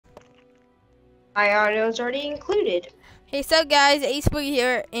My audio's already included. Hey, so guys, Aceboy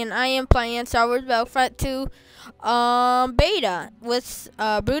here, and I am playing Star Wars Battlefront 2 beta with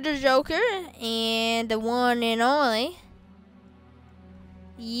Bruder Joker and the one and only.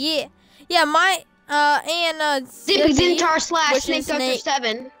 Yeah, my and Zippy Zippy, Zintar slash which Snake is Doctor Nate.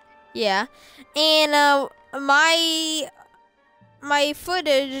 7. Yeah, and my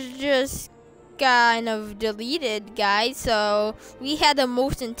footage just kind of deleted, guys. So we had the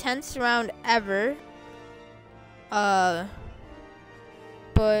most intense round ever. But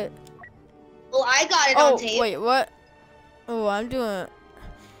Well, I got it on tape. wait, what? Oh, I'm doing.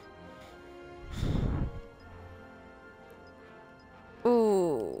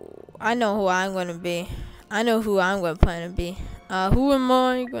 Ooh, I know who I'm gonna be. I know who I'm gonna plan to be. Who am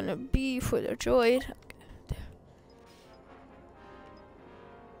I gonna be for the droid?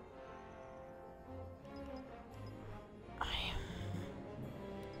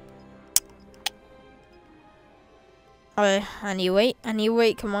 Alright, I need to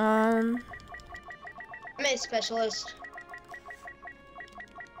wait, come on. I'm a specialist.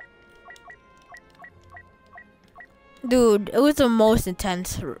 Dude, it was the most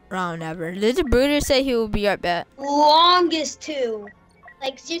intense round ever. Did the Bruder say he will be right back? Longest two.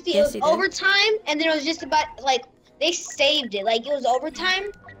 Like, seriously, Yes, it he was did. overtime, and then it was just about, like, they saved it. Like, it was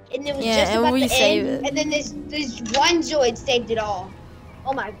overtime, and it was Yeah, just and about we the saved end, it. and then this one droid saved it all.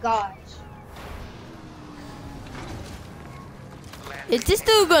 Oh my gosh. Is this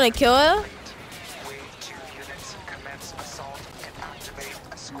dude gonna kill her? Wave 2 units commence assault and activate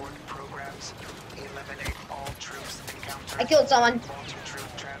escort programs. Eliminate all troops encountered. I killed someone.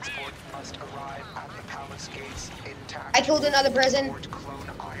 Multi-troop transport must arrive at the palace gates intact. I killed another prison. Report clone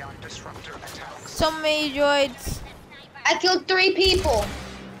ion disruptor attacks. So many droids. I killed 3 people.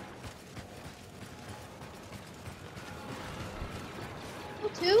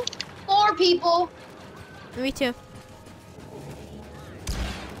 Two? 4 people. Me too.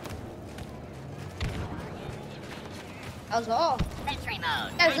 That was all. Sentry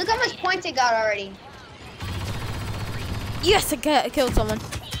mode. Guys, look how much points I got already. Yes, I killed someone.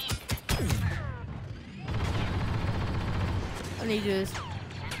 I need to do this.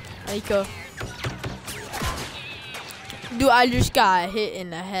 I need to go. Dude, I just got hit in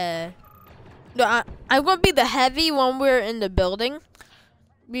the head. Dude, I'm gonna be the heavy when we're in the building.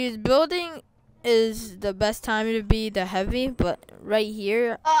 Because building is the best time to be the heavy, but right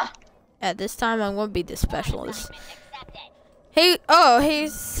here, at this time, I'm gonna be the specialist. Hey, hey,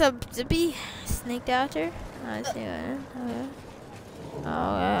 Zippy, Snake Doctor. I see that.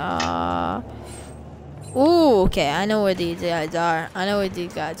 Okay. Ooh, okay. I know where these guys are. I know where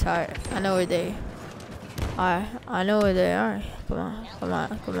these guys are. I know where they are. I know where they are. Come on, come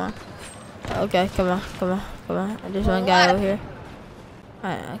on, come on. Okay, come on, come on, come on. There's one guy over here.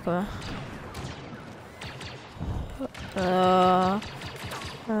 Alright, come on.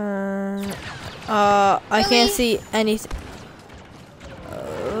 I can't see anything.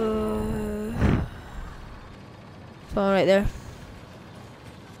 Someone right there.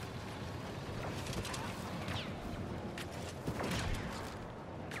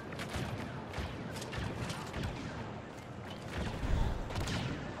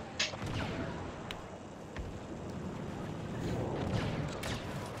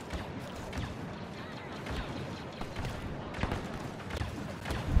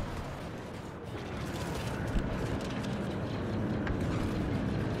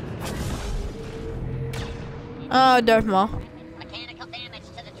 Oh, Darth Maul. Mechanical damage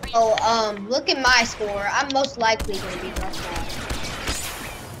to the train. Oh, look at my score. I'm most likely going to be Darth Maul.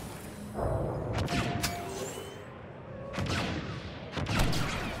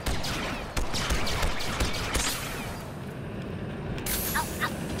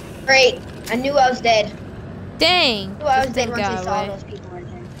 Great. I knew I was dead. Dang. I knew I was this dead thing once I got saw away. those people right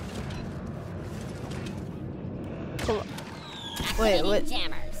there. Cool. Wait, what?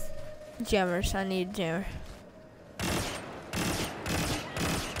 Jammers. Jammers. I need jammer.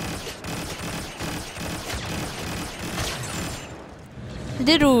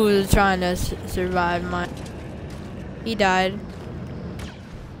 Diddle was trying to survive mine. He died.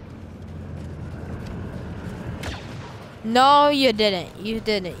 No, you didn't. You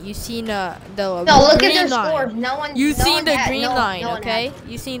didn't. You seen the No, look green at their line. scores. No one. You no seen one the had- green no- line, no one okay? had.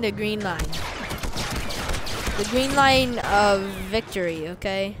 You seen the green line. The green line of victory,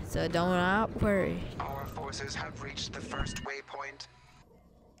 okay? So don't not worry. Our forces have reached the first waypoint.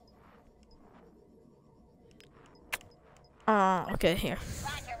 Okay, here.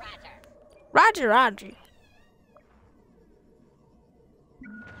 Roger, roger. Roger, Roger.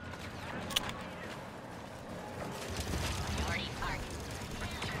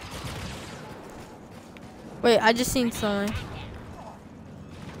 Wait, I just seen someone.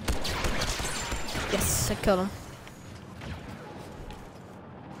 Yes, I killed him.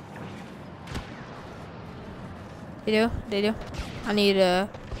 They do? They do? I need a...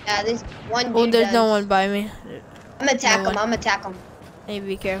 Yeah, there's one dude. Oh, there's does. no one by me. I'm gonna attack No him. one. I'm gonna attack him. I need to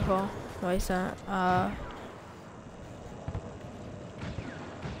be careful. Why is that? I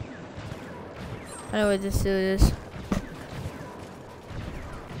know what this dude is.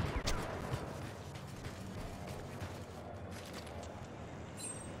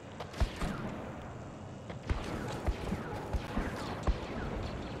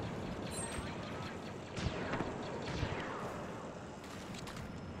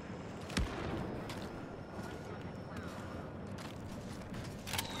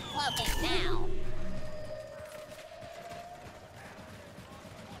 Cloaking now.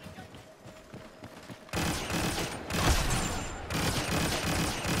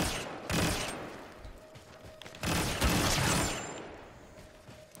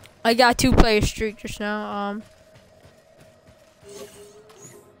 I got 2-player streak just now.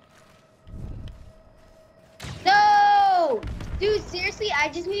 No! Dude, seriously, I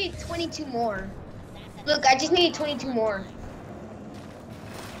just needed 22 more. Look, I just needed 22 more.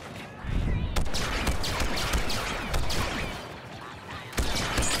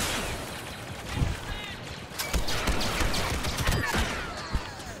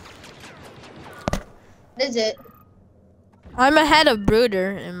 That's it. I'm ahead of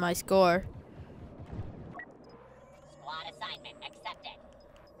Brooder in my score. Squad assignment accepted.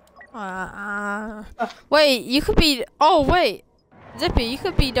 Wait, you could be... Oh, wait. Zippy, you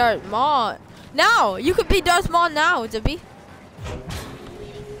could be Darth Maul. Now! You could be Darth Maul now, Zippy.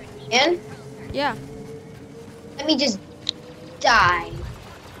 And Yeah. let me just die.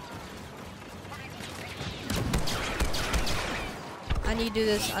 I need to do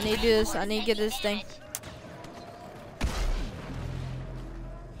this. I need to do this. I need to get this thing.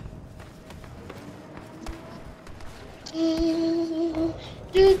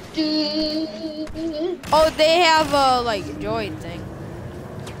 Oh, they have a, like, droid thing.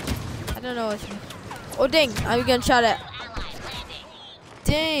 I don't know what's... Oh, dang. I'm gonna shot at... Ally landing.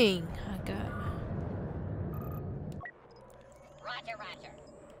 Dang. I got... Roger, roger.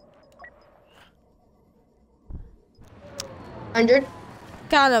 100.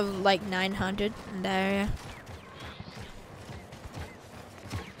 Kind of like 900 in that area.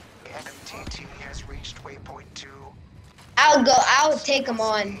 MTT has reached waypoint 2. I'll take him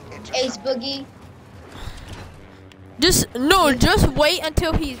on. Ace Boogie. Just wait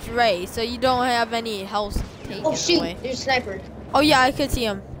until he's ready, so you don't have any health taken Oh shoot, away. there's a sniper. Oh yeah, I could see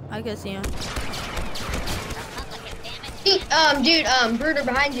him. I could see him. Dude, Brooder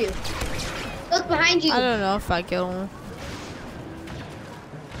behind you. Look behind you. I don't know if I kill him.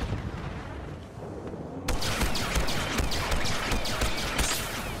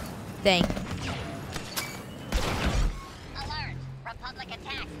 Dang. Alert. Republic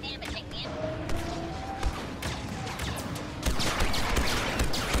attacks damaging the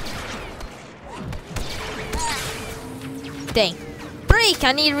Dang. Break!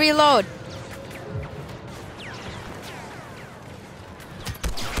 I need to reload.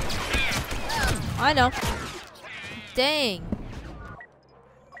 I know. Dang.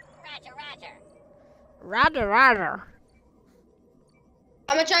 Roger, roger. Roger, roger.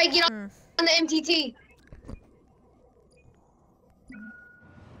 I'm gonna try to get on the MTT.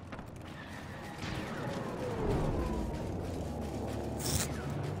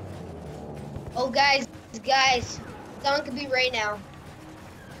 Oh guys, someone could be right now.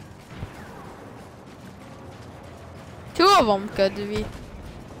 Two of them could be.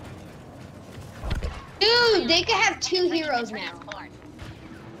 Dude, they could have 2 heroes now. Transport.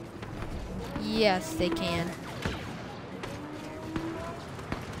 Yes, they can.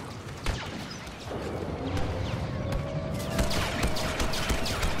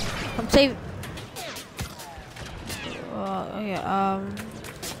 I'm safe. Okay,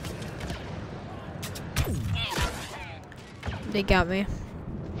 they got me.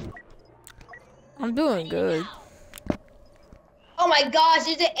 I'm doing good. Oh my gosh,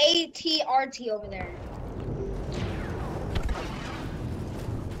 there's an ATRT over there.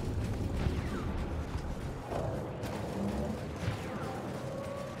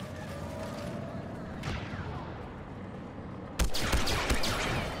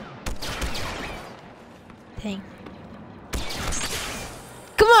 Dang.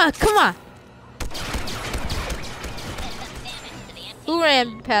 Come on, come on. Who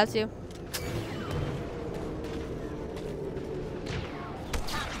ran past you?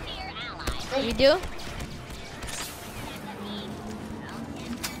 Top-tier ally. You do?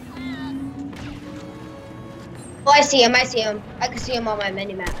 Oh, I see him. I see him. I can see him on my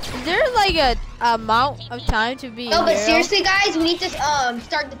mini map. Is there like a amount of time to be No, a but hero? seriously, guys, we need to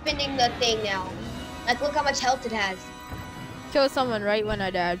start defending the thing now. Like, look how much health it has. Kill someone right when I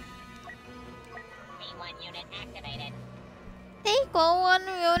died. B1 unit activated. One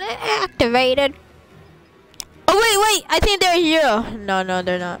unit activated. Oh wait! I think they're a hero. No,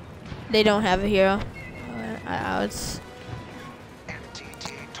 they're not. They don't have a hero. I was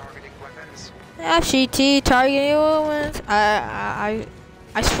MTT targeting weapons. FGT targeting women's.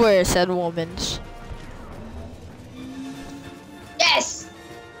 I swear it said women's. Yes!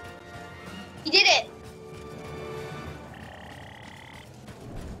 You did it!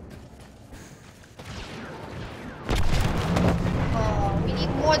 Oh, we need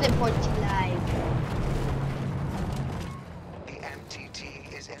more than 14 lives. The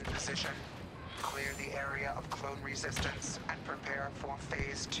MTT is in position. Clear the area of clone resistance and prepare for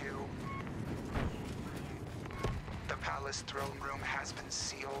phase 2. The palace throne room has been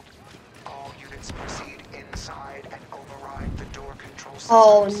sealed. All units proceed inside and override the door control systems.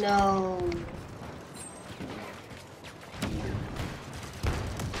 Oh no.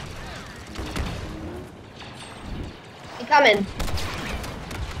 You coming?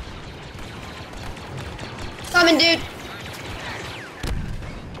 Coming, dude.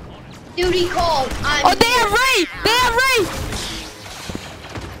 Duty called. Oh, they have Ray! They have Ray!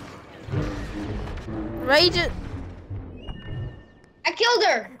 Ray just. I killed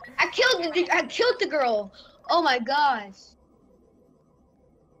her. I killed the girl. Oh my gosh.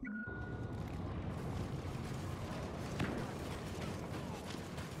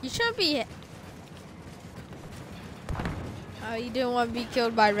 You shouldn't be. Oh, you didn't want to be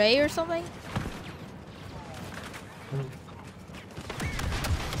killed by Ray or something?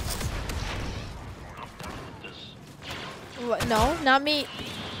 What? No, not me.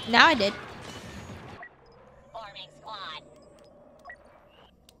 Now I did. Forming squad.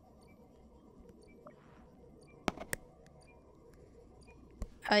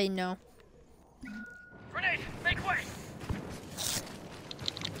 I know. Grenade, make way!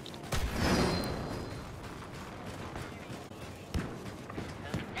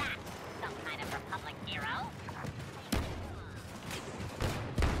 Who's that? Some kind of Republic hero?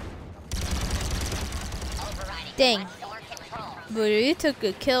 Overriding Dang. door control. But you took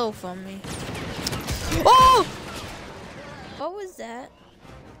a kill from me. Oh! What was that?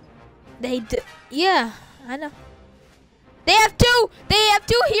 They did. Yeah, I know. They have two! They have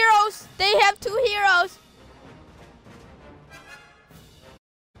two heroes! They have two heroes!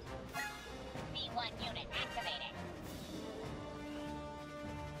 B1 unit activated.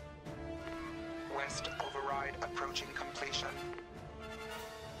 West override approaching completion.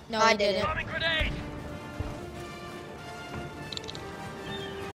 No, I I did it. didn't. Loading grenade!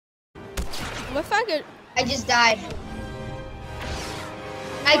 What if I could? I just died.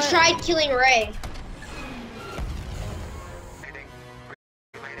 I tried killing Ray.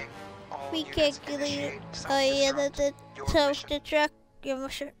 Relating. All We units can't get it. initiate Oh yeah, self-destruct. the Your mission. the truck. Give a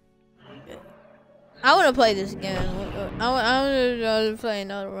shit. I want to play this again. I want to play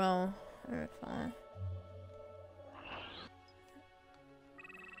another round. Alright, fine.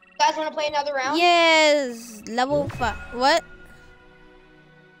 You guys want to play another round? Yes, level 5. What?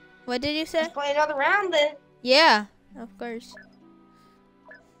 What did you say? Let's play another round then. Yeah, of course.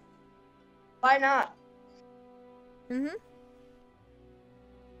 Why not?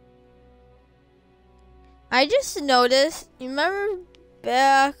 I just noticed. You remember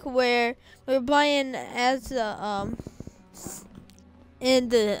back where we were playing as the in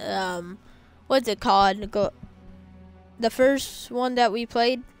the what's it called? The first one that we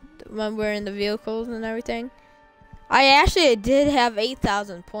played when we were in the vehicles and everything. I actually did have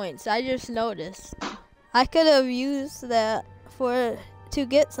 8,000 points. I just noticed. I could have used that to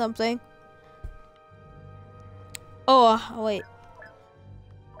get something. Oh, wait.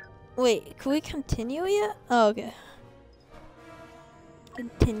 Wait, can we continue yet? Oh, okay.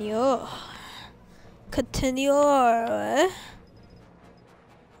 Continue. Continue.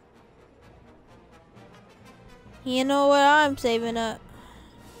 You know what I'm saving up.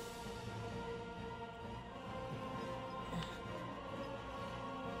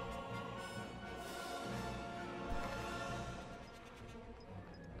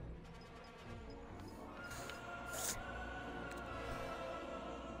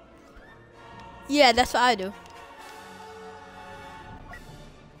 Yeah, that's what I do.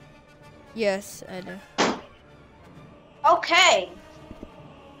 Yes, I do. Okay.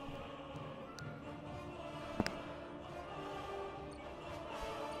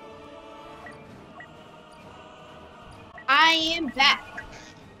 I am back.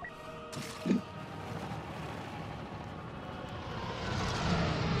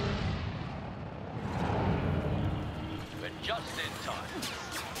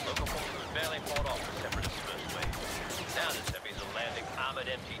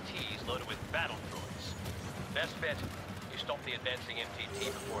 armored MTTs loaded with battle droids. Best bet, you stop the advancing MTT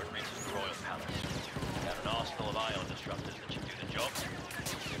before it reaches the Royal Palace. Got an arsenal of ion disruptors that should do the job.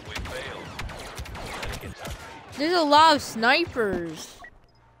 If we fail, then it gets ugly. There's a lot of snipers.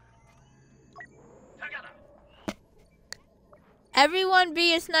 Everyone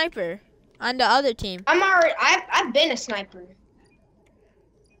be a sniper on the other team. I've been a sniper.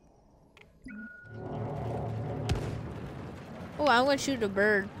 Oh, I'm gonna shoot a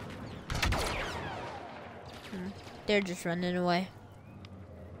bird. They're just running away.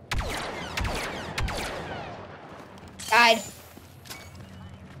 Died.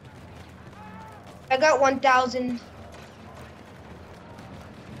 I got 1,000.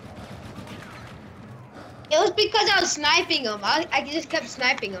 It was because I was sniping them. I just kept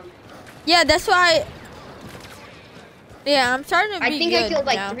sniping them. Yeah, that's why. Yeah, I'm starting to be I think good I killed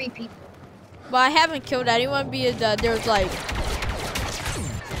like now. 3 people. But I haven't killed anyone because there was like.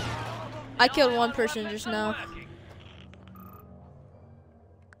 I killed one person just now.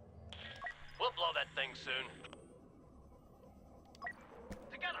 We'll blow that thing soon.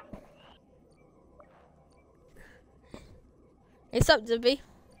 Together. What's up, Zippy?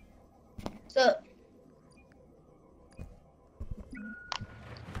 So,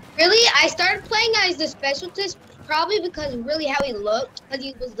 really, I started playing as the specialist probably because really how he looked, because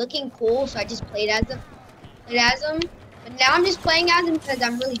he was looking cool. So I just played as him. But now I'm just playing as him because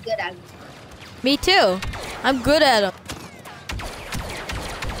I'm really good at him. Me too. I'm good at him.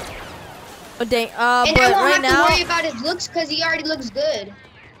 Oh dang. And I But won't right have now. to worry about his looks because he already looks good.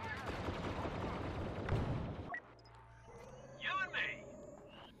 You and me.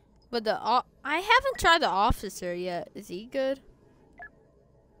 But I haven't tried the officer yet. Is he good?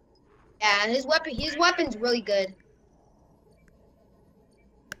 Yeah, and his weapon's really good.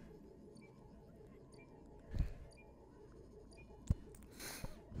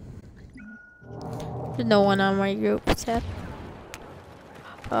 There's no one on my group chat.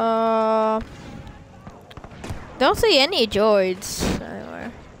 Don't see any droids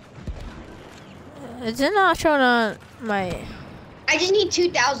anywhere. Is it not showing on my? I just need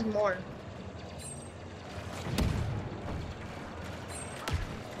 2,000 more.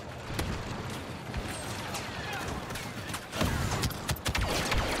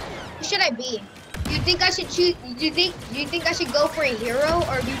 Who should I be? Do you think I should choose? Do you think I should go for a hero,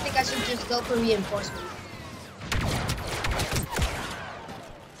 or do you think I should just go for reinforcement?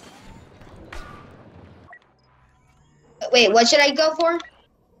 Wait, what should I go for?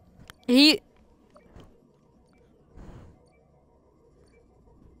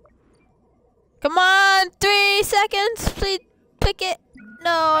 Come on, 3 seconds. Please pick it.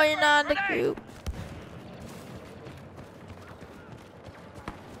 No, you're not in the group.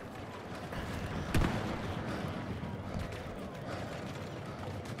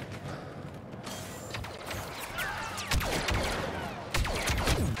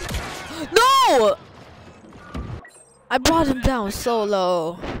 No! I brought him down so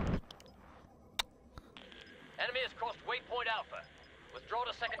low. Enemy has crossed waypoint Alpha. Withdraw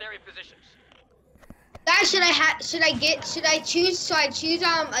to secondary positions. Guys, should I choose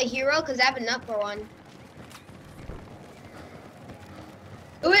a hero because I have enough for one.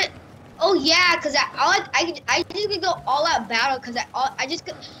 Do it. Oh yeah, because I just could go all out battle because I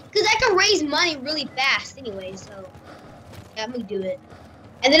can raise money really fast anyway. So yeah, let me do it.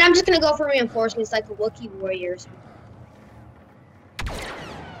 And then I'm just gonna go for reinforcements like the Wookiee warriors.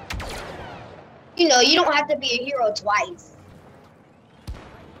 You know, you don't have to be a hero twice.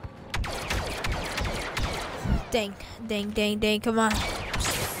 Dang, come on.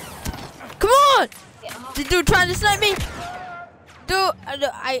 Come on! The dude trying to snipe me! Dude,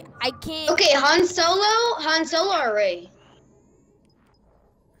 I can't. Okay, Han Solo or Rey?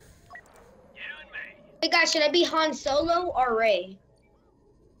 You and me. Hey guys, should I be Han Solo or Rey?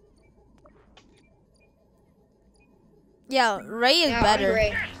 Yeah, Rey is Yeah, better.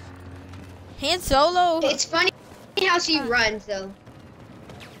 Rey. Han Solo. It's funny how she runs though.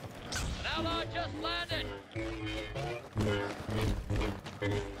 An ally just landed.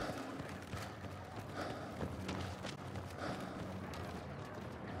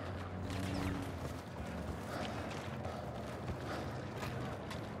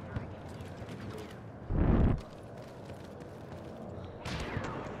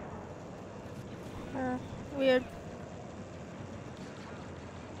 Weird.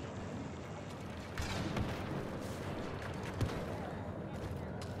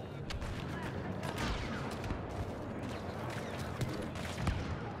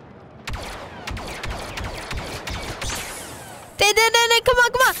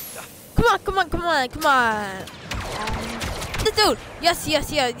 Come on. Come on. The this dude. Yes.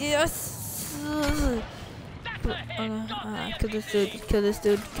 Kill this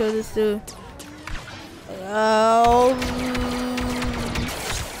dude. Oh.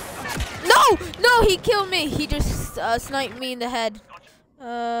 No, he killed me. He just sniped me in the head.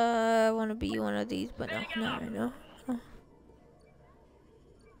 I want to be one of these, but no, not right now. We're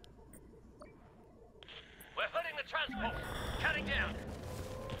hitting the transport. Cutting down.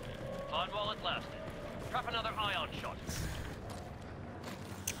 Fine while it lasted. Trap another ion shot.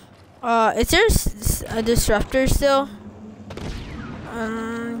 Is there a disruptor still?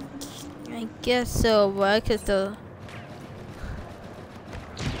 I guess so, but I could still.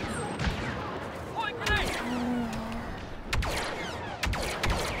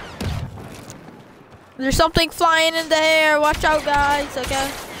 There's something flying in the air. Watch out, guys. Okay.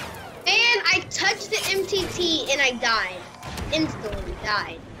 And I touched the MTT and I died. Instantly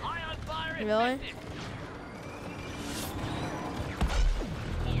died. Ion fire is Really? active.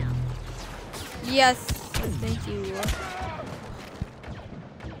 Yes. Thank you. We do this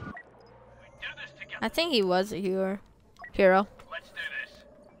together. I think he was a hero. Let's do this.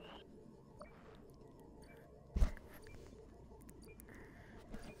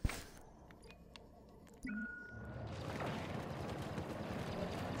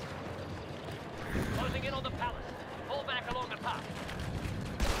 Closing in on the palace. Pull back along the path.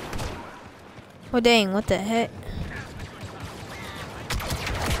 Oh dang! What the heck?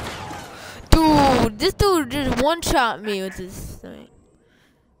 Dude, this dude just one-shot me with this thing.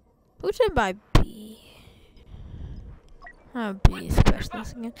 Who should buy B? Not B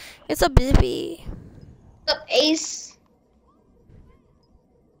specialist again. It's a busy. What's up, Ace?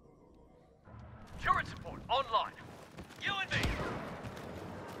 Current support online. You and me.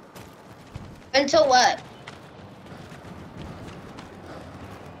 Until what?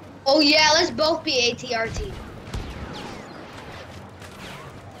 Oh yeah, let's both be ATRT.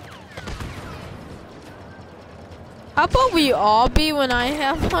 How about we all be when I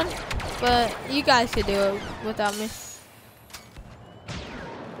have one? But you guys could do it without me.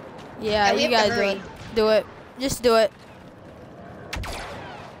 Yeah, we you have to guys do it. hurry. Do it. Just do it.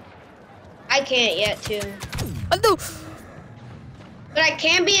 I can't yet too. Oh, no. But I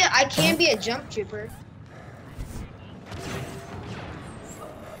can be a jump trooper.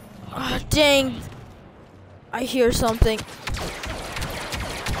 Oh, dang. I hear something. MTT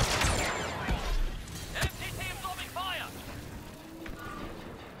absorbing fire.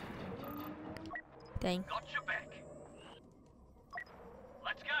 Dang. Got your back.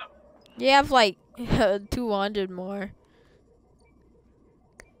 Let's go. You have like 200 more.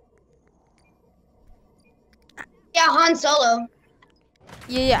 Yeah, Han Solo.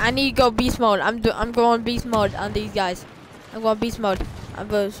 Yeah, I need to go beast mode. I'm going beast mode on these guys. I'm going beast mode. I'm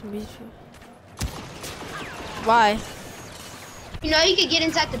going beast mode. Why? You know you could get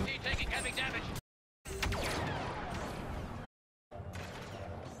inside the. Taking heavy damage.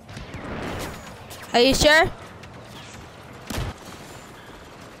 Are you sure?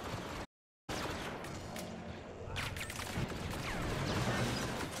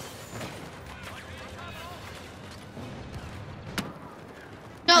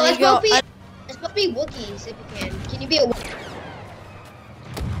 No, let's go. both be Wookiees if you can. Can you be a Wookiee?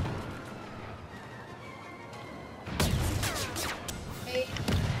 Okay.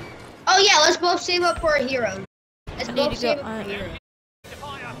 Oh yeah, let's both save up for a hero. Let's I need both to save go. up for a hero.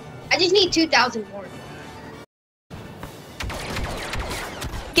 Fire. I just need 2,000 more.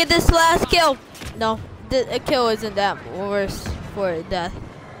 Get this last kill. No, a kill isn't that worse for death.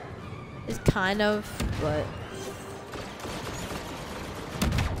 It's kind of, but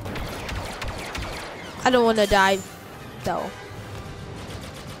I don't want to die, though.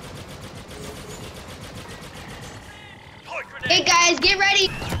 Point grenade. Hey guys, get ready.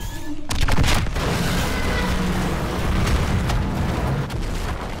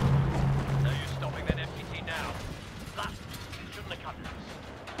 No use stopping that MTT now. Blast. Shouldn't have come to this.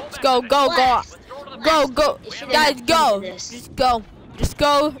 Pull back Go, a bit. go, go, Withdraw to the go, back. go, You shouldn't guys, have go. come to this. Just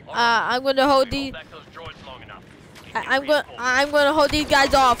go. I'm gonna hold We these. hold back those droids long enough. Keep I'm gonna hold these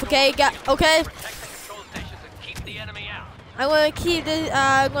guys off. Okay, okay. Protect the control stations and keep the enemy out. I'm gonna keep this.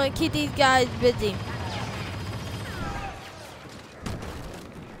 I'm gonna keep these guys busy.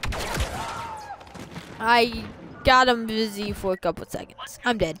 I got them busy for a couple seconds.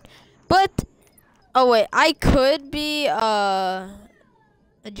 I'm dead. But oh wait, I could be a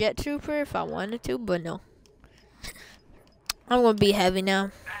jet trooper if I wanted to, but no. I'm gonna be heavy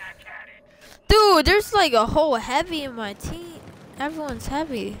now. Back at it. Dude, there's like a whole heavy in my team. Everyone's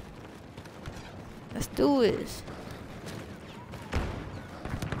heavy. Let's do this.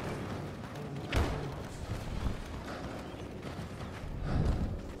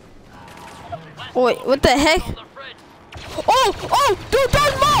 Oh, wait, what the heck? Oh, dude,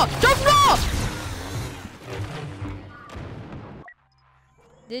 there's more! There's more!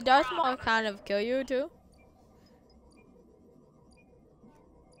 Did Darth Maul kind of kill you too?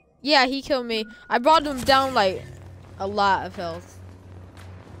 Yeah, he killed me. I brought him down like a lot of health.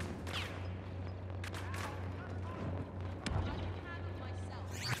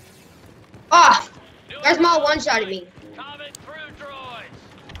 Ah! Darth Maul one-shotted me.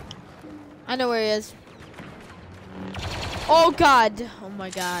 I know where he is. Oh god. Oh my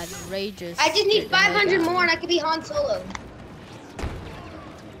god. Rages. I just need 500 more and I could be Han Solo.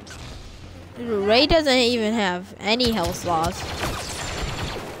 Ray doesn't even have any health loss.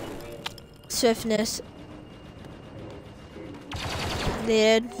 Swiftness.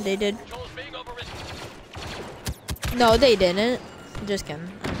 They did. No, they didn't. Just kidding.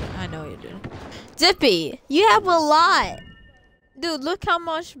 I know you did. Zippy, you have a lot. Dude, look how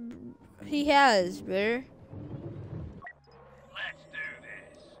much he has, brother. Let's do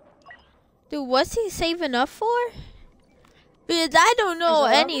this. Dude, what's he saving up for? Because I don't know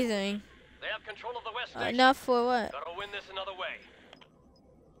anything. They have control of the west station. Enough for what? Gotta win this another way.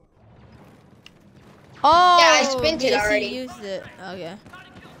 Oh, Yeah, I spent it yes, already. He used it. Okay.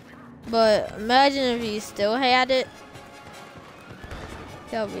 But imagine if he still had it.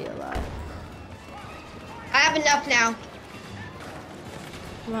 That would be a lot. I have enough now.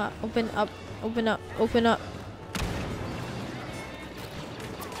 Come on, open up, open up, open up.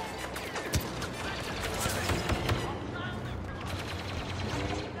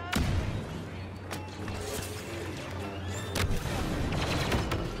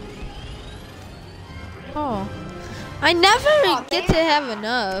 Oh, I never get to have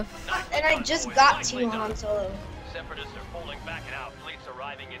enough. And I just got to Han Solo. Separatists are pulling back and out. Fleets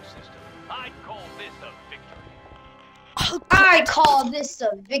arriving in system. I'd call this a victory. I call this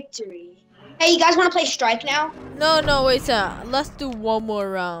a victory. Hey, you guys want to play Strike now? No, wait a second. Let's do one more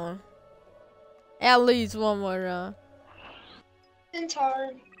round. At least one more round. It's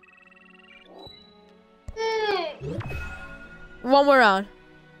hard. One more round.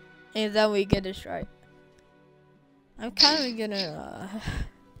 And then we get a strike. I'm kind of gonna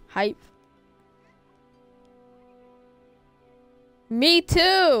hype. Me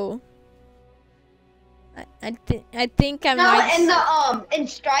too. I think I No, might. in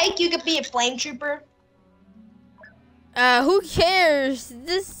Strike you could be a flame trooper. Who cares?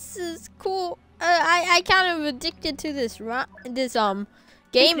 This is cool. I kind of addicted to this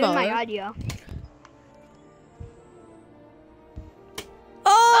game mode. my audio.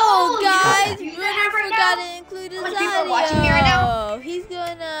 Oh, guys, you Ritter have right forgot now? to include his How many people are watching me right audio. He's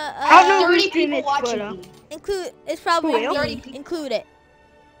gonna I don't know 30 whose stream people it's watching for, me. include. It's probably Who will? 30 me. people. Include it.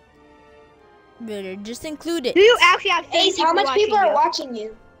 Ritter, just include it. Do you actually have Ace, how much people are watching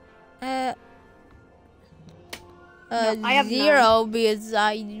you? Uh, I have 0 because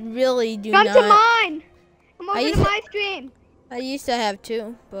I really do Come not. to mine. Come over used to to- my stream. I used to have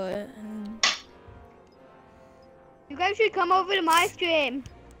 2, but You guys should come over to my stream.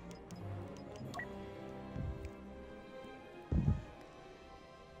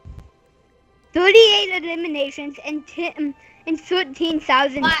 $38 eliminations and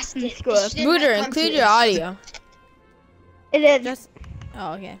 13,000 Blasted. scores. Shit, Ritter, come include to your this. audio. It is. Just.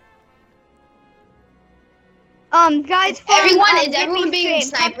 Oh, okay. Guys, Is everyone- is Zippy's everyone being a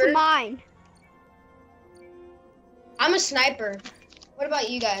stream, come sniper? to mine. I'm a sniper. What about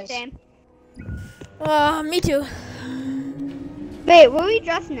you guys? Same. Me too. Wait, were we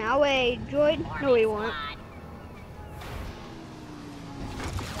just now? Wait, Droid? No, we weren't.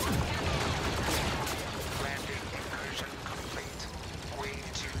 Landing incursion complete. Wave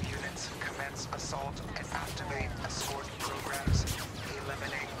 2 units commence assault and activate escort programs.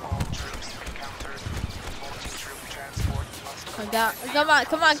 Eliminate all troops encountered. Multi-troop transport must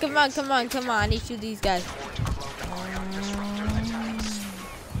Come on. I need to shoot these guys. report clone encounters.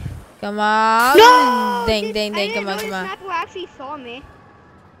 Come on. No! Dang, This- dang, I dang. didn't Come know on, this come on. sniper actually saw me.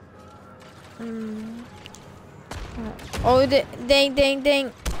 Oh,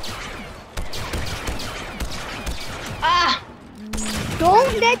 dang. Ah!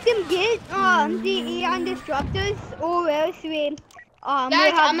 Don't let them get the Eon disruptors, or else we Guys, we'll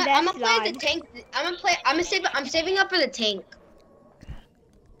have I'm gonna play the lives. tank. I'm saving up for the tank.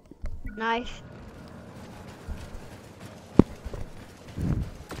 Nice.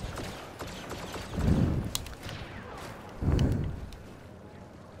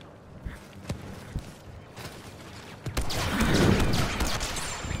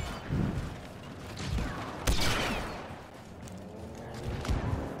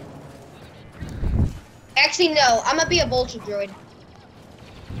 Actually, no. I'm gonna be a vulture droid.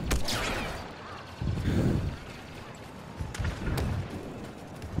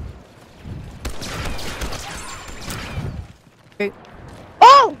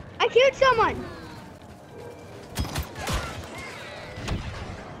 killed someone.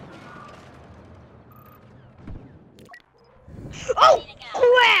 Oh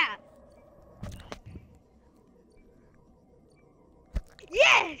crap!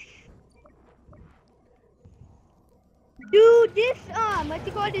 Yes. Dude, this what's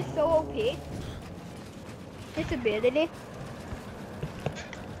it called? Is so OP. This ability.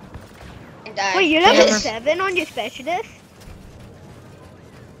 And die. Wait, you're level Yes. 7 on your specialist?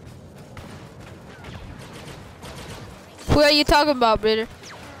 Who are you talking about, Breeder?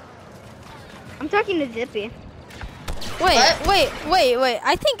 I'm talking to Zippy. Wait, What? wait.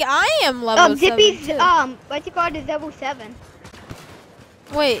 I think I am level 7 Zippy's too. what's it called? Is level 7.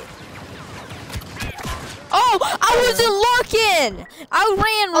 Wait. Oh, I wasn't looking. I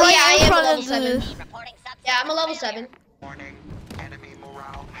ran Oh, right yeah, I in am a front level of 7. the. Reporting subject. Yeah, I'm a level 7. Warning, enemy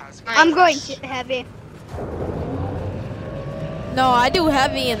morale has Nice. I'm going to heavy. No, I do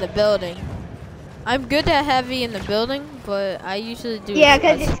heavy in the building. I'm good at heavy in the building, but I usually do. Yeah,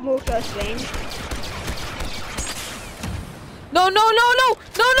 because it's more close range. No.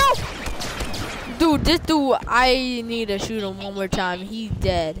 Dude, this dude, I need to shoot him one more time. He's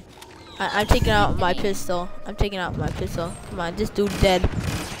dead. I'm taking out my pistol. Come on, this dude dead.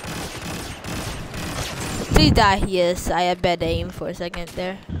 Please die. Yes, I had bad aim for a second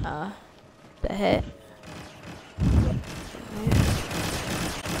there. The head.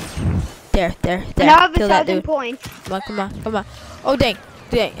 There. Now I have Kill that 1,000 dude. points. Come on. Oh, dang.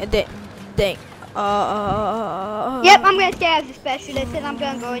 Yep, I'm gonna stay as a specialist and I'm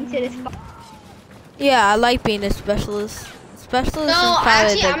gonna go into this spot. Yeah, I like being a specialist. Specialist is No, probably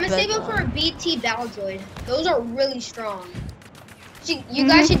actually, the I'm gonna best save it for one. a BT Battle Droid. Those are really strong. You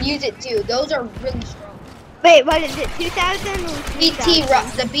guys should use it too. Those are really strong. Wait, what is it? 2,000 or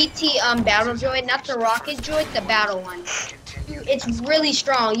 3,000? The BT Battle Droid, not the rocket droid, the battle one. It's really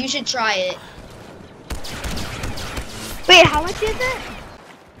strong. You should try it. Wait, how much is it?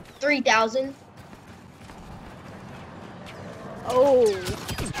 3,000. Oh.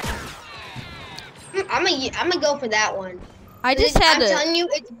 I'm gonna go for that one. I just had I'm to. telling you,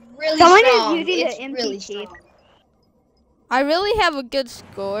 it's really Someone is strong. using It's the really MPT. strong. I really have a good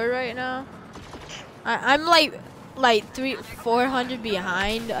score right now. I'm like 400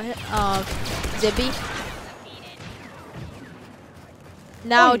 behind Zippy.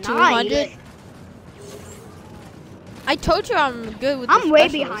 Now Oh, 200. nice. I told you I'm good with. I'm the way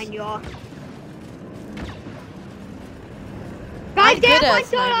specialists. behind y'all. I'm Guys, good there's at one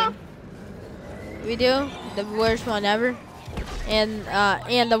solo. sniping. We do the worst one ever, and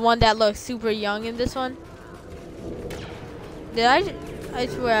the one that looks super young in this one. Did I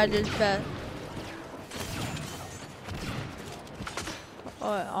swear I just bet.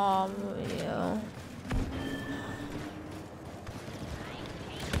 Oh, yeah.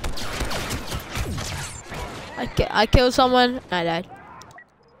 I killed someone. I died.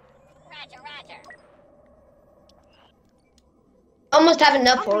 Roger. Almost have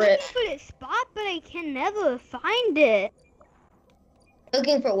enough I'm for looking it. for this spot, but I can never find it.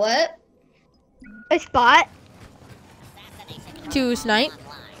 Looking for what? A spot? To snipe.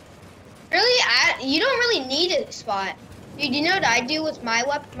 Really? You don't really need a spot. Dude, you know what I do with my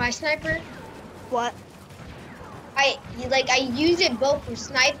sniper? What? I use it both for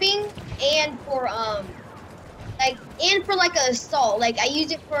sniping and for like an assault. Like I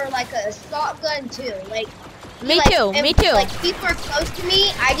use it for like an assault gun too. Like Me like, too. if, Me too. Like people are close to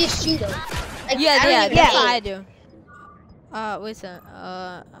me, I just shoot them. Like, Yeah, I don't even that's aim. what I do. Wait a second.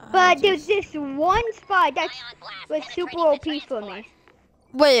 But there's this one spot that was super OP for me.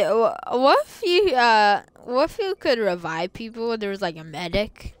 Wait, what if you could revive people? There was like a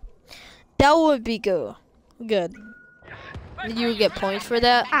medic. That would be good. Good. Did you get points for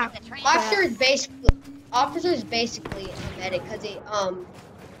that? Ah, Officer is basically a medic because it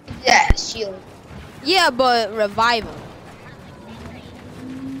shield. Yeah, but revive them.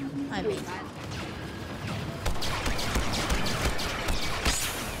 I mean.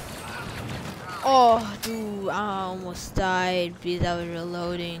 Oh, dude, I almost died because I was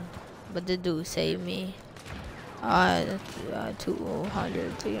reloading, but the dude saved me. 200,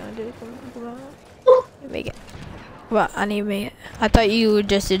 300, come on. Make it. Come on, I need to make it. I thought you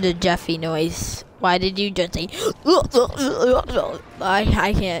just did the Jeffy noise. Why did you just say? I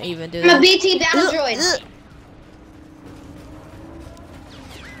can't even do I'm a that. BT battle droid.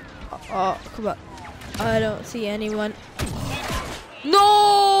 Oh, come on. I don't see anyone.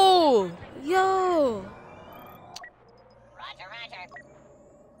 No! Yo! Roger.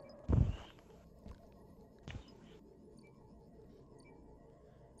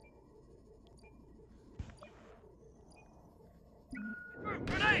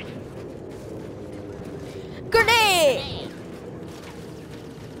 Grenade!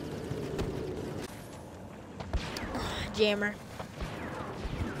 jammer.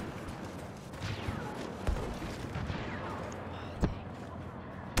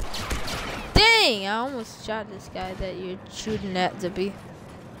 Dang! I almost shot this guy that you're shooting at, Zippy.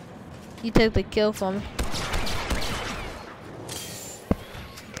 You took the kill for me.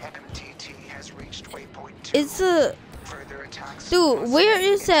 MTT has reached waypoint 2. It's a... Further attacks Dude, must where be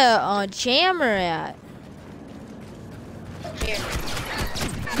is that jammer at?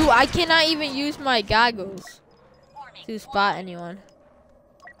 Dude, I cannot even use my goggles to spot anyone.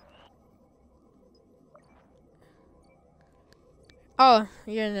 Oh,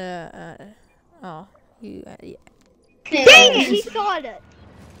 you're in the... oh, you... yeah. Dang it, he saw it.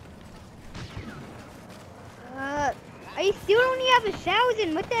 I still only have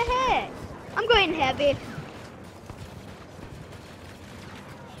 1,000. What the heck? I'm going heavy.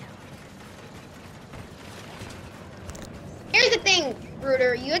 Here's the thing,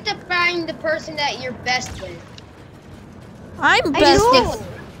 Bruder. You have to find the person that you're best with. I'm I best know. with...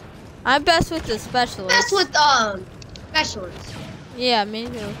 I'm best with the specialist. Best with specialists. Yeah, me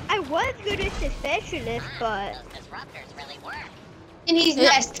too. I was good as a specialist, but Those disruptors really work. And he's Yeah.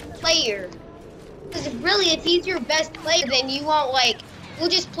 best player. Because really, if he's your best player, then you won't you'll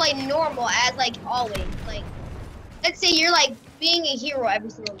just play normal as always. Let's say you're being a hero every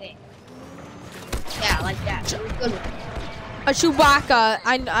single game. Yeah, like that. So it's good. A Chewbacca.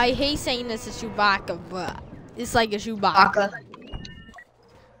 I hate saying this is Chewbacca, but it's like a Chewbacca. Baka.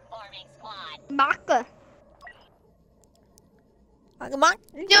 Forming squad. Baka.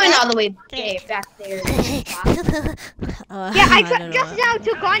 Doing all the way back there. Yeah, I don't know. just now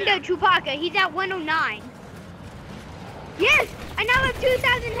took on the Chewbacca. He's at 109. Yes, I now have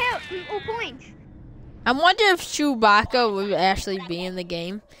 2,000 health points. I wonder if Chewbacca would actually be in the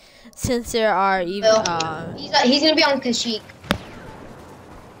game, since there are even. He's gonna be on Kashyyyk.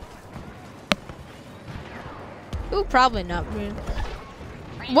 Ooh, probably not. Man.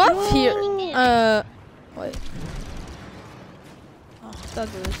 What's here? Wait. Oh, I thought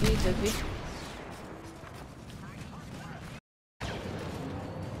it was you, Zippy.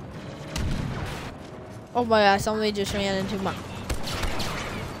 Oh my gosh, somebody just ran into my...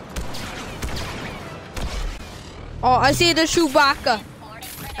 Oh, I see the Chewbacca.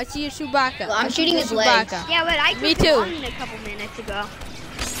 I see a Chewbacca. Well, I'm I see shooting the his legs. Chewbacca. Yeah, but I Me took too. him on a couple minutes ago.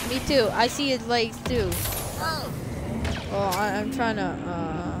 Me too. I see his legs too. Oh, I'm trying to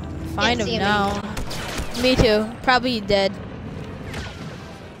find Can't see him him now. Me too. Probably dead.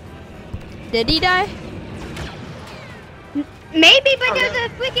 Did he die? Maybe, but there's a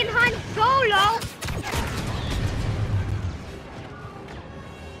freaking Han Solo.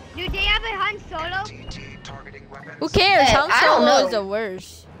 Do they have a Han Solo? MTT targeting weapons. Who cares? Hey, Han I don't Solo know. is the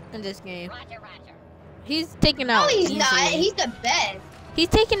worst in this game. Roger, roger. He's taken No, out he's easily. not. He's the best. He's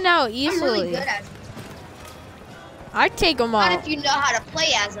taken out I'm easily. really good at it. I'd take him Not out. if you know how to play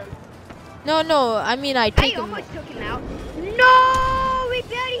as him. No. I mean, I I take him. almost took him out. No, we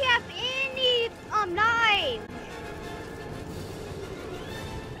barely have any knives.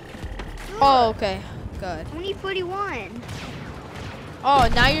 Oh, okay. Good. Only 41. Oh,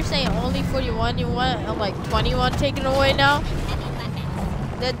 now you're saying only 41. You want like 21 taken away now?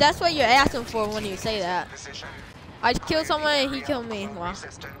 That's what you're asking for when you say that. Position. I killed someone and he killed me. Wow.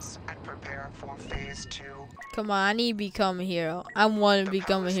 Resistance and prepare for phase 2. Come on, I need to become a hero. I want to The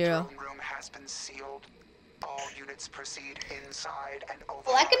become a power hero. throne room has been sealed. All units proceed inside and over.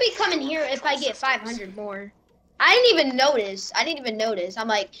 Well, I could be coming here if I get 500 more. I didn't even notice. I'm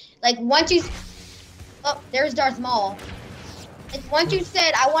like once you. Oh, there's Darth Maul. Like once you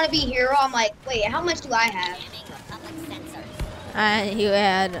said I want to be hero, I'm like, wait, how much do I have? Jamming Republic sensors. And you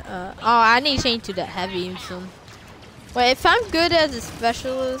had, oh, I need to change to the heavy soon. Wait, if I'm good as a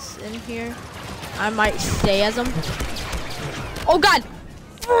specialist in here, I might stay as him. Oh God!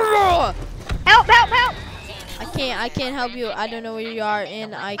 Help, help, help! I can't help you. I don't know where you are,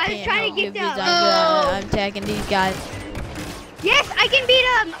 and I was can't trying help to you get because the- I'm attacking these guys. Yes, I can beat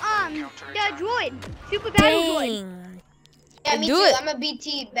the droid. Super battle droid. Dang. Yeah, me Do too. it. I'm a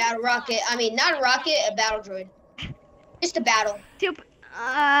BT battle rocket. I mean, not a rocket, a battle droid. Just a battle. Super.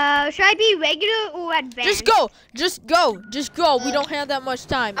 Should I be regular or advanced? Just go. We don't have that much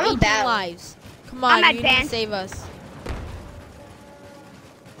time. I'm a 18 battle. lives. Come on, I'm you need to advanced. save us.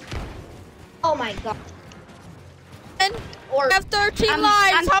 Oh my god. And Or we have 13 I'm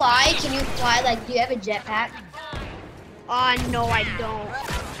lives. How- fly. Can you fly? Like, do you have a jetpack? No, I don't.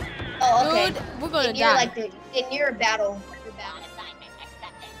 Oh, okay. Dude, we're gonna Then you're die. like then you're a battle. You're a battle. Assignment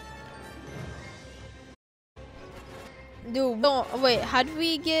accepted. Dude, wait, how do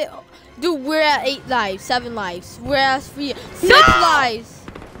we get... Dude, we're at 8 lives, 7 lives. We're at 6 lives.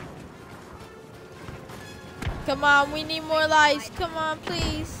 Come on, we need more lives. Come on,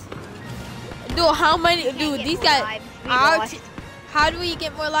 please. Dude, how many? Can't Dude, get these more guys. lives. We lost. How do we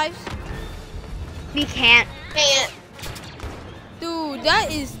get more lives? We can't. Can't. Dude,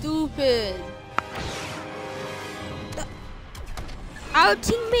 that is stupid. Our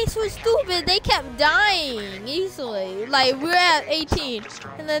teammates were stupid. They kept dying easily. Like, we're at 18,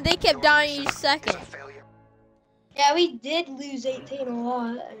 and then they kept dying each second. Yeah, we did lose 18 a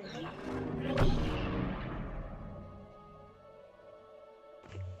lot.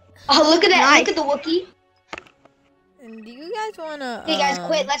 Oh, look at that. Nice. Look at the Wookiee. And do you guys wanna? Hey guys,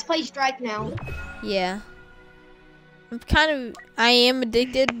 quit. Let's play Strike now. Yeah. I am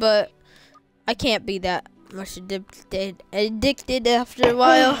addicted, but I can't be that much addicted after a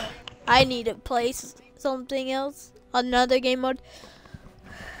while. I need to play something else, another game mode.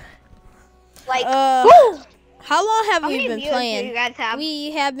 Like, how long have How we many been viewers do playing? you guys have?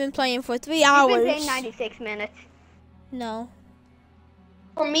 We have been playing for 3 We've hours. been playing 96 minutes. No.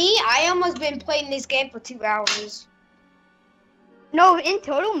 for me, I almost been playing this game for 2 hours. No, in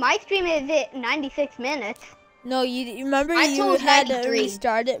total, my stream is at 96 minutes. No, you remember I you told had to 93.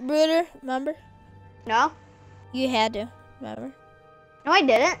 restart it, brother? Remember? No? You had to. Remember? No, I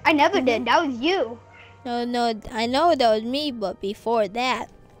didn't. I never did. That was you. No, I know that was me, but before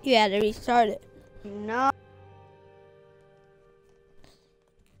that, you had to restart it. No.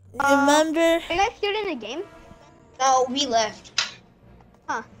 Remember? Are you guys still in the game? No, we left.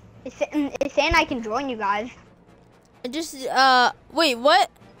 Huh. It's saying I can join you guys. Just, wait, what?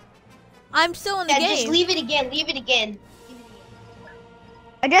 I'm still in the Yeah, game. just leave it again. Leave it again.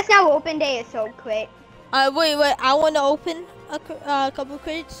 I just now opened it, so quick. Wait, I want to open a couple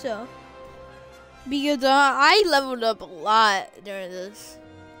crates, so. Because I leveled up a lot during this.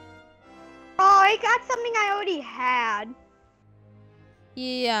 Oh, I got something I already had.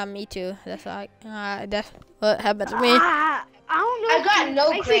 Yeah, me too. That's what happened to me. I don't know. I got no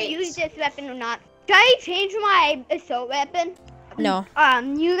I should crates. use this weapon or not. Should I change my assault weapon? No.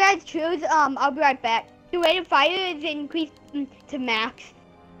 You guys choose. I'll be right back. The rate of fire is increased to max,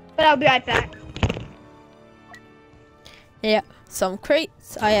 but I'll be right back. Yeah, some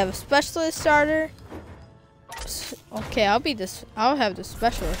crates. I have a specialist starter. Okay, I'll have the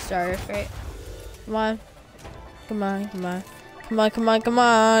specialist starter crate. Come on. Come on, come on. Come on, come on, come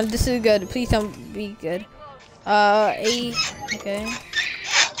on. This is good. Please don't be good. Okay.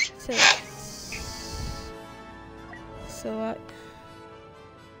 So what?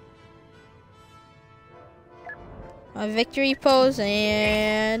 A victory pose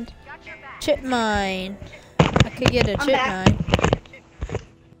and chip mine. I could get a chip mine.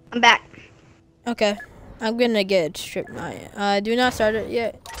 I'm back. Okay, I'm gonna get a strip mine. Do not start it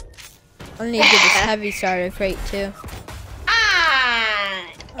yet. I need to get this heavy starter crate too.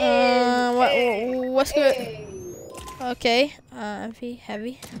 What's good? Okay,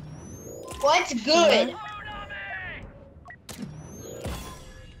 heavy. What's good?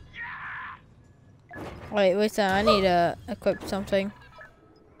 Wait, so I need to equip something.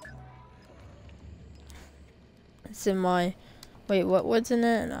 It's in my, what's in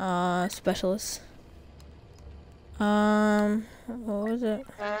it? Specialist. What was it?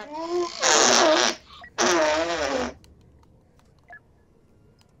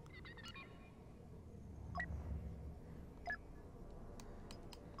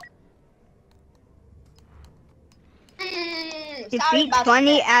 Defeat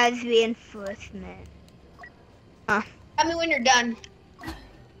 20 as reinforcement. Tell me when you're done.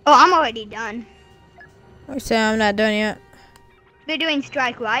 Oh, I'm already done. Wait, so I'm not done yet. We're doing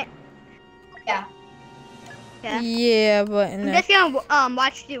strike, right? Yeah. Yeah. Yeah, but in I'm the just gonna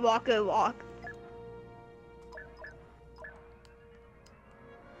watch the walker walk.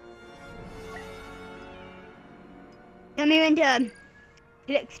 Tell me when to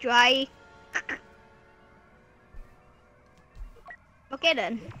click strike. Okay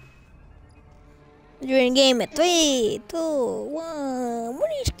then. During game at 3, 2, 1.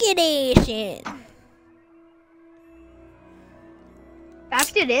 What is skittish?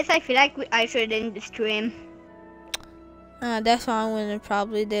 After this, I feel like I should end the stream. That's what I'm gonna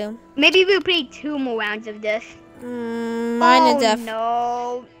probably do. Maybe we'll play 2 more rounds of this. Mine is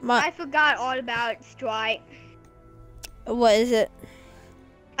no. I forgot all about strike. What is it?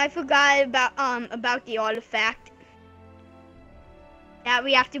 I forgot about the artifact that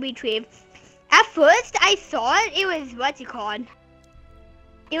we have to retrieve. At first, I saw it. It was what's it called?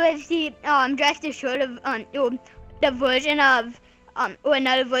 It was the just a short of the version of or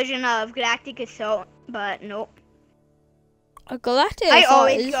another version of Galactic Assault, but nope. A Galactic I Assault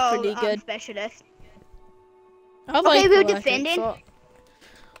always is go pretty good. specialist. I Okay, like we're Galactic defending. Assault.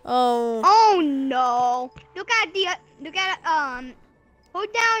 Oh. Oh no! Look at hold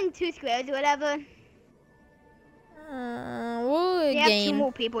down 2 squares or whatever. We'll They have 2 gain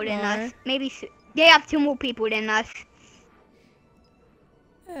more people than more. us. They have 2 more people than us.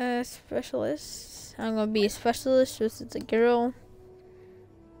 Specialist. I'm gonna be a specialist. This is a girl.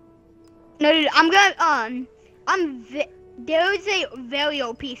 No, there's a very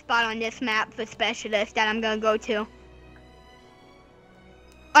OP spot on this map for specialists that I'm gonna go to.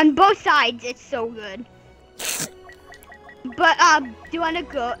 On both sides, it's so good. But do you wanna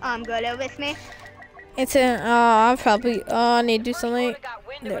go there with me? It's a. I'll probably. I need to do something. Got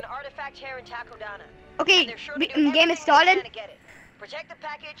wind of an artifact here in Takodana. Okay, And they're sure to do game is everything they started. can to get it. Protect the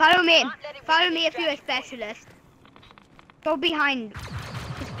package, Follow me. not let it Follow reach me if you're a extraction point. specialist. Go behind.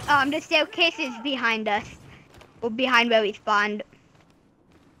 The staircase is behind us. Or behind where we spawned.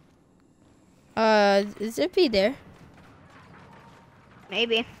 Is Zippy there?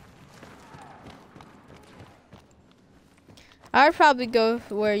 Maybe. I'll probably go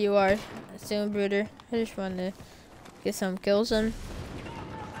where you are soon, Brooder. I just want to get some kills in.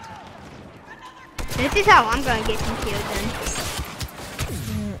 This is how I'm gonna get some kills in.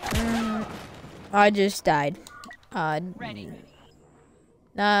 I just died. Not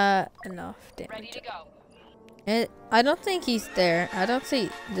enough damage. Ready to go. I don't think he's there. I don't see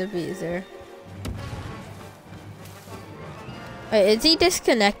Zippy is there. Wait, is he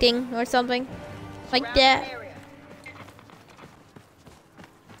disconnecting or something? Like Surround the that? area.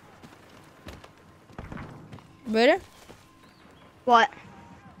 Brooder? What?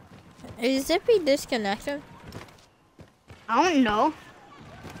 Is Zippy disconnecting? I don't know.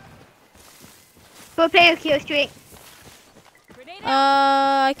 Go play a kill streak.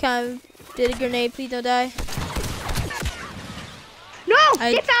 I can't. Did a grenade, please don't die. No!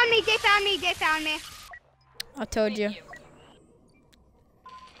 I- They found me! They found me! They found me! I told you.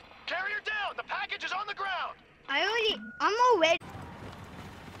 Carrier down! The package is on the ground! I'm already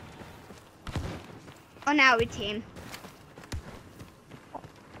on our team.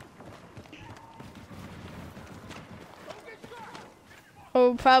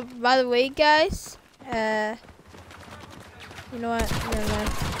 Oh, by the way, guys, you know what? Never mind.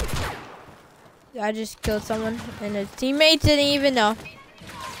 I just killed someone, and his teammates didn't even know.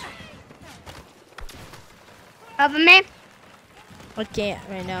 Cover me. I can't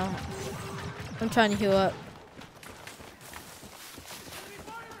right now. I'm trying to heal up.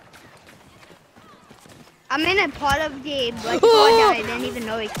 I'm in a part of the blood that I didn't even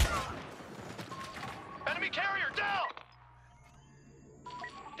know it. Enemy carrier down!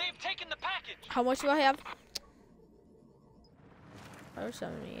 They've taken the package! How much do I have?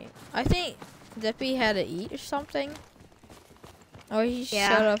 578. I think Zippy had to eat or something. Or he Yeah.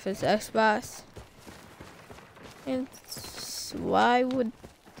 shut off his Xbox. And why would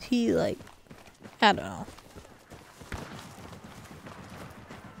he, like, I don't know.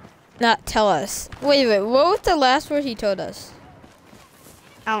 Not tell us. Wait, what was the last word he told us?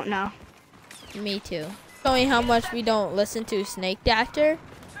 I don't know. Me too. Showing how much we don't listen to Snake Doctor.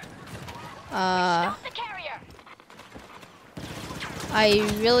 The carrier. I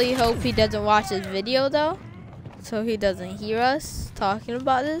really hope he doesn't watch this video though, so he doesn't hear us talking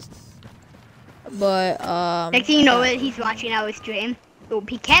about this. But Next thing you know it, he's watching our stream. Oh,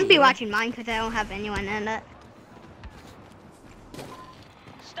 he can't be watching mine because I don't have anyone in it.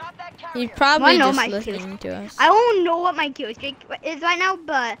 Stop that carrier. he's probably know just my listening to us. I don't know what my kill streak is right now,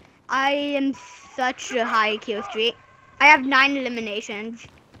 but I am such a high kill streak. I have 9 eliminations.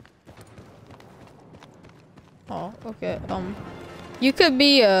 Oh, okay. You could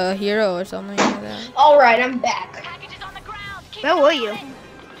be a hero or something like that. All right, I'm back. Package is on the ground. Keep Where were you? moving.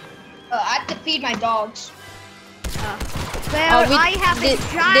 I have to feed my dogs. Well, we- I have did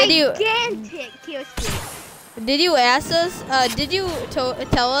a you- gigantic kill streak. Did you ask us? Did you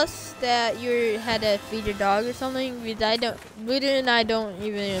tell us that you had to feed your dog or something? Because I don't. Buddha and I don't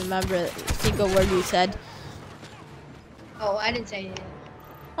even remember a single word you said. Oh, I didn't say anything.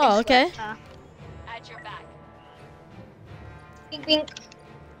 Oh, okay. At your back. Wink, wink.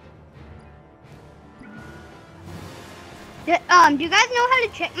 Do you guys know how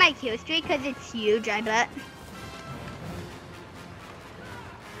to check my kill streak? Because it's huge, I bet.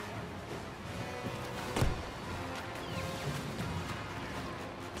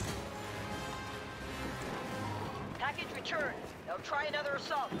 Package returned. They'll try another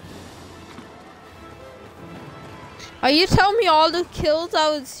assault. Are you telling me all the kills I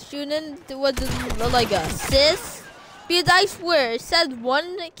was shooting was like a assist? Because I swear it says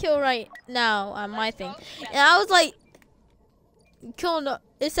 1 kill right now on my thing, and I was like, killing.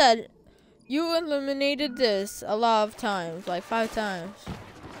 It said you eliminated this a lot of times, like 5 times.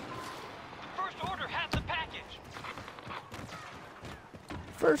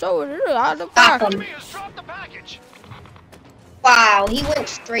 First over out of the Stop park. him. Enemy has dropped the package. Wow, he went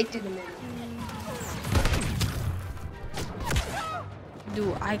straight through the middle.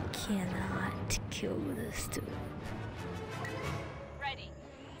 Dude, I cannot kill this dude. Ready.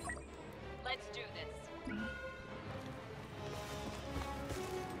 Let's do this.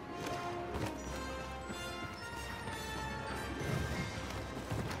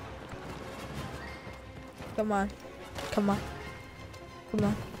 Come on. Come on. Come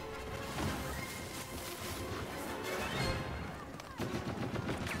on.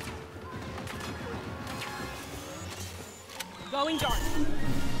 Going dark.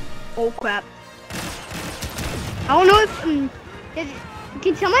 Oh crap. I don't know if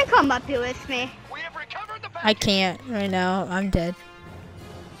can someone come up here with me? We have recovered the package. I can't right now. I'm dead.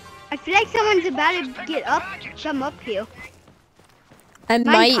 I feel like someone's about to get up, come up here. I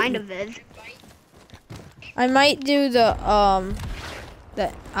Mine kind of is. I might do the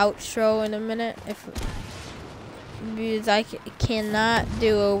outro in a minute because I cannot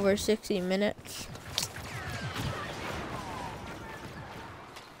do over 60 minutes.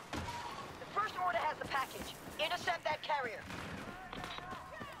 The first order has the package. Intercept that carrier.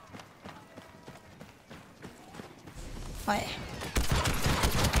 Why?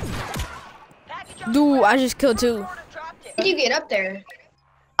 Package on Dude, the way. I just killed two. Order dropped it. How did you get up there?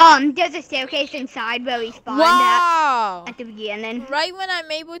 There's a staircase inside where we spawned Wow! at the beginning. Right when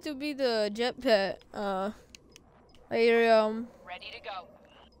I'm able to be the jetpack, later, Ready to go.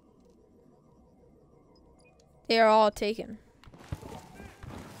 they are all taken.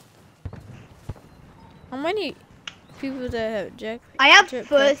 How many people that have I have jetpacks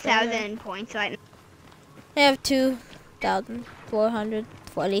 4,000 points right now. I have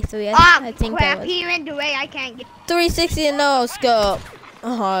 2,443. I think crap, that was he went away, I can't get 360 and no scope.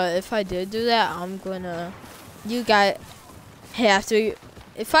 If I did do that, I'm gonna. You guys have to.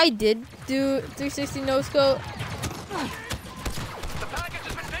 If I did do 360 no scope, The package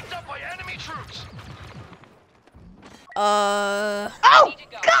has been picked up by enemy troops. Oh! Ready to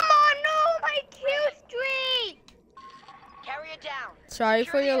go. Come on, no! My kill streak! Carrier down. sorry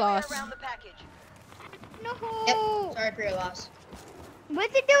for Secure the your area loss. around the package. No! Yep. Sorry for your loss. Was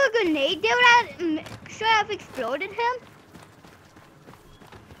it there a grenade there that should have exploded him?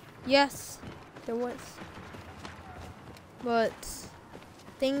 Yes, there was. But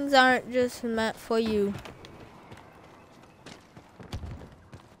things aren't just meant for you.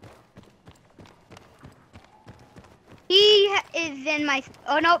 He is in my.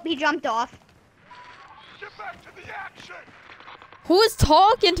 Oh nope, he jumped off. Get back to the action. Who is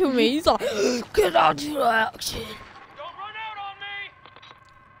talking to me? He's like, get out to the action. Don't run out on me.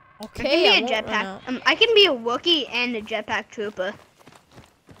 Okay, I I can be a won't run out. jetpack. I can be a Wookiee and a jetpack trooper.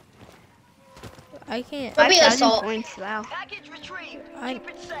 I can't. Probably 5,000 assault. points. Wow. Package retrieved. I- Keep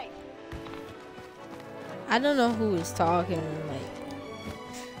it safe. I don't know who is talking like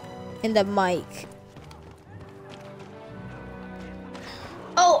in the mic.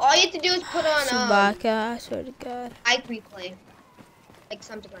 Oh, all you have to do is put on Chewbacca, I swear to God. Ike replay, like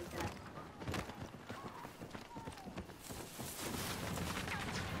something like that.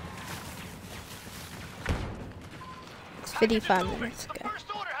 It's 55 minutes The ago. first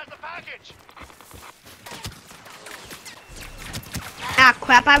order has the package. Ah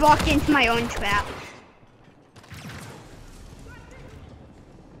crap! I walked into my own trap.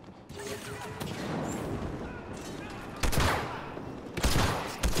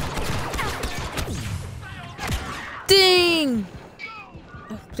 Ding!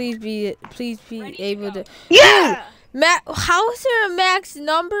 Please be able to. Yeah. How is there a max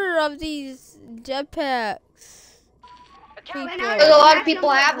number of these jetpacks? Account People. There's a lot of people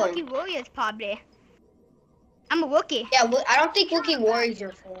have them. Wookiee warriors probably. I'm a Wookiee. Yeah, I don't think Wookiee Warriors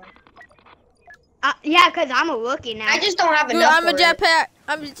are full. Yeah, cause I'm a Wookiee now. I just don't have Dude, enough. I'm a for it. jetpack.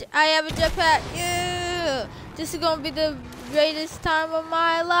 I have a jetpack. Yeah. This is gonna be the greatest time of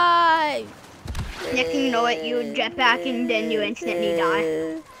my life. Next thing you know it, you jetpack and then you instantly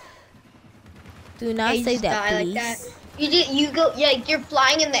die. Do not You say just that, die please. like that. You go, yeah, you're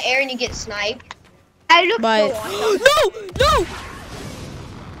flying in the air and you get sniped. I look But so awesome. no!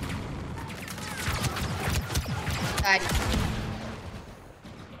 God,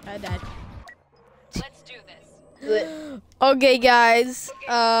 I died. Let's do this. do it. Okay, guys.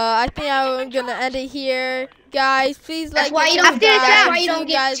 I think I'm gonna end it here. Guys, please That's like why and you don't. After the That's sound. why you See don't you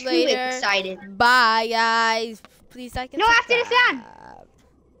get guys too later. excited. Bye, guys. Please like and No, after the subscribe. sound.